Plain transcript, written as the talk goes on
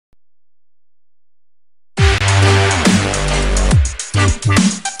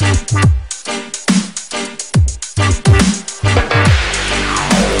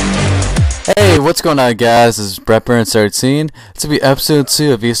What's going on, guys? This is TheBrettBurnz 13. It's going to be episode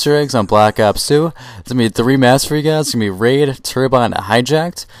 2 of Easter eggs on Black Ops 2. It's going to be 3 maps for you guys. It's going to be Raid, Turbine, and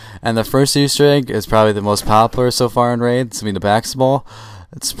Hijacked. And the first Easter egg is probably the most popular so far in Raid. It's going to be the basketball.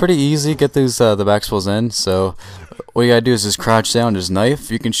 It's pretty easy to get these the basketballs in. So what you got to do is just crouch down, just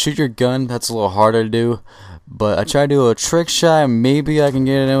knife. You can shoot your gun. That's a little harder to do. But I try to do a trick shot. Maybe I can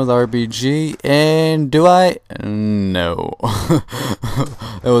get it in with RPG. And do I? No.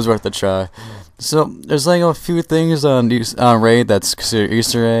 It was worth a try. So there's like a few things on Raid that's considered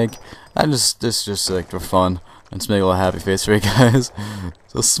Easter egg. This just like for fun. Let's make a little happy face for you guys.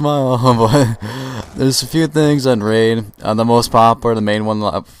 So smile. But there's a few things on Raid. The most popular, the main one a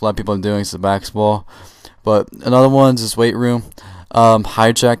lot of people are doing is the basketball. But another one's this weight room.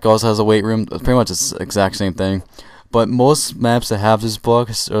 Hijack also has a weight room. It's pretty much the exact same thing. But most maps that have these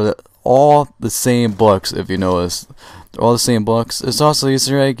books are all the same books, if you notice. They're all the same books. It's also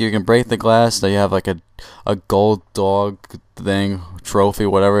Easter egg. You can break the glass. That you have like a gold dog thing, trophy,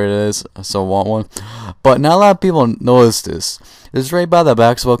 whatever it is. I still want one. But not a lot of people notice this. It's right by the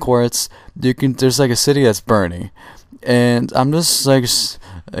basketball courts. There's like a city that's burning. And I'm just like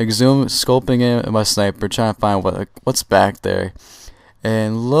scoping in with my sniper, trying to find what's back there.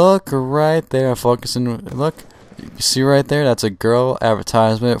 And look right there, focusing. Look, you see right there. That's a girl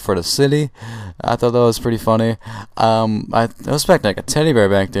advertisement for the city. I thought that was pretty funny. I was expecting like a teddy bear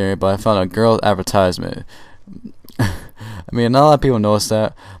back there, but I found a girl advertisement. I mean, not a lot of people notice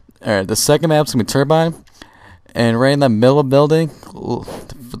that. Alright, the second map's gonna be Turbine, and right in the middle of the building,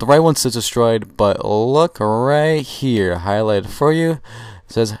 the right one's destroyed. But look right here, highlighted for you.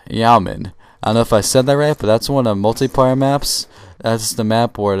 It says Yaman. I don't know if I said that right, but that's one of the multiplayer maps. That's the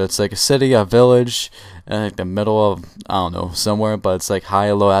map where it's like a city, a village, and like the middle of, I don't know, somewhere, but it's like high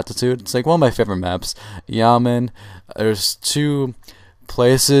and low altitude. It's like one of my favorite maps. Yaman. There's two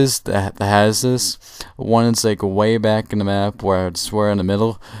places that has this. One is like way back in the map where it's in the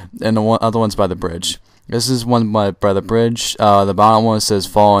middle, and the other one's by the bridge. This is one by the bridge. The bottom one says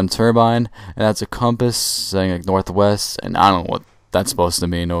Fallen Turbine, and that's a compass saying like northwest, and I don't know what that's supposed to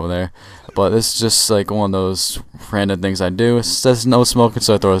mean over there. But this is just like one of those random things I do. It says no smoking,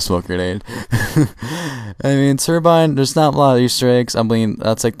 so I throw a smoke grenade. I mean, Turbine, there's not a lot of Easter eggs. I mean,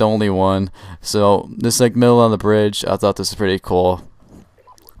 that's like the only one. So this like middle of the bridge, I thought this was pretty cool.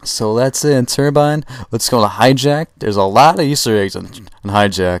 So that's it in Turbine. Let's go to Hijacked. There's a lot of Easter eggs on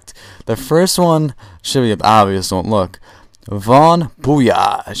Hijacked. The first one should be an obvious one. Look, Von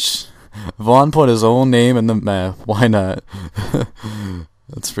Booyage. Vaughn put his own name in the map. Why not?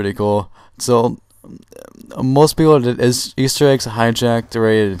 That's pretty cool. So most people did Easter eggs Hijacked.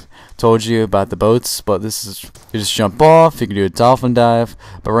 Already told you about the boats, but this is you just jump off. You can do a dolphin dive,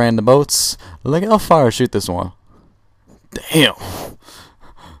 but right in the boats. Look how far I shoot this one. Damn,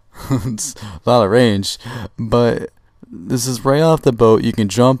 it's a lot of range. But this is right off the boat. You can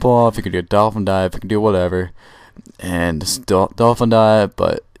jump off. You can do a dolphin dive. You can do whatever, and this dolphin dive,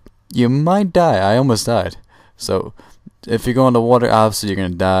 but you might die. I almost died. So if you go in the water, obviously you're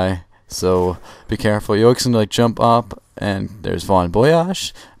gonna die. So be careful. You can like jump up, and there's Vaughn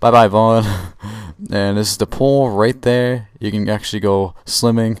Boyash. Bye bye, Vaughn. And this is the pool right there. You can actually go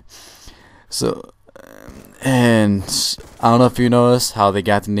swimming. So, and I don't know if you noticed how they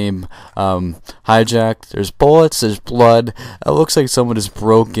got the name Hijacked. There's bullets, there's blood. It looks like someone just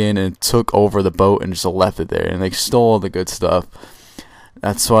broke in and took over the boat and just left it there, and they stole all the good stuff.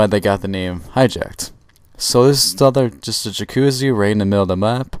 That's why they got the name Hijacked. So this is just a jacuzzi right in the middle of the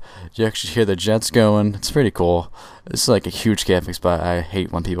map. You actually hear the jets going. It's pretty cool. It's like a huge camping spot. I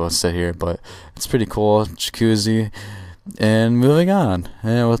hate when people sit here, but it's pretty cool. Jacuzzi. And moving on.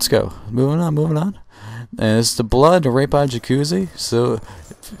 And let's go. Moving on. And it's the blood right by jacuzzi. So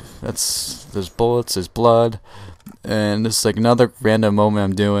there's bullets, there's blood. And this is like another random moment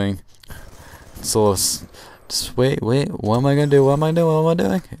I'm doing. So just wait, what am I gonna do? What am I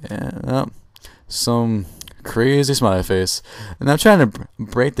doing? Yeah, some crazy smiley face. And I'm trying to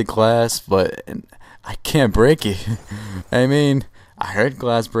break the glass, but I can't break it. I mean, I heard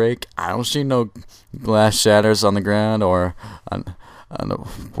glass break. I don't see no glass shatters on the ground or on the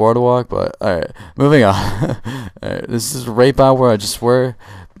boardwalk, but alright, moving on. Alright, this is right by where I just were.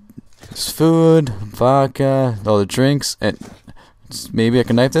 There's food, vodka, all the drinks, and maybe I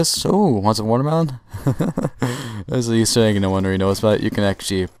can knife this. Oh, want some watermelon? There's an Easter egg no one really knows about it. You can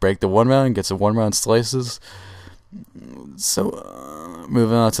actually break the watermelon, get some watermelon slices. So,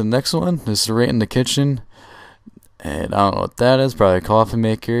 moving on to the next one. This is right in the kitchen. And I don't know what that is. Probably a coffee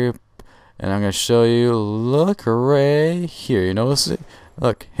maker. And I'm going to show you. Look right here. You notice it?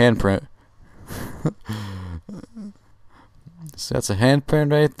 Look, handprint. So that's a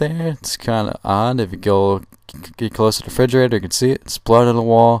handprint right there. It's kind of odd. If you get close to the refrigerator, you can see it. It's blood on the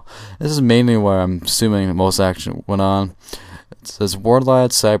wall. This is mainly where I'm assuming most action went on. It says worldwide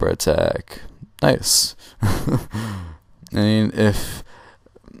cyber attack. Nice. I mean, if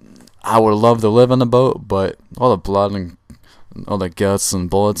I would love to live on the boat, but all the blood and all the guts and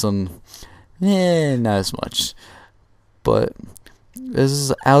bullets and not as much. But this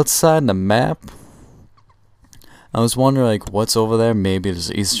is outside the map. I was wondering like what's over there. Maybe there's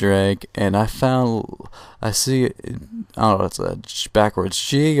an Easter egg, and I see I don't know, it's a backwards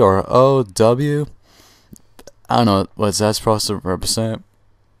G or O W. I don't know what that's supposed to represent.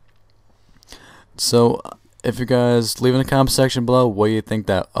 So if you guys leave in the comment section below what you think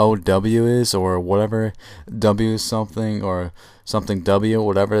that OW is, or whatever W is something, or something W,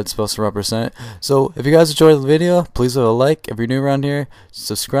 whatever it's supposed to represent. So if you guys enjoyed the video, please leave a like. If you're new around here,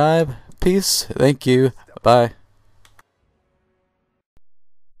 subscribe. Peace. Thank you. Bye.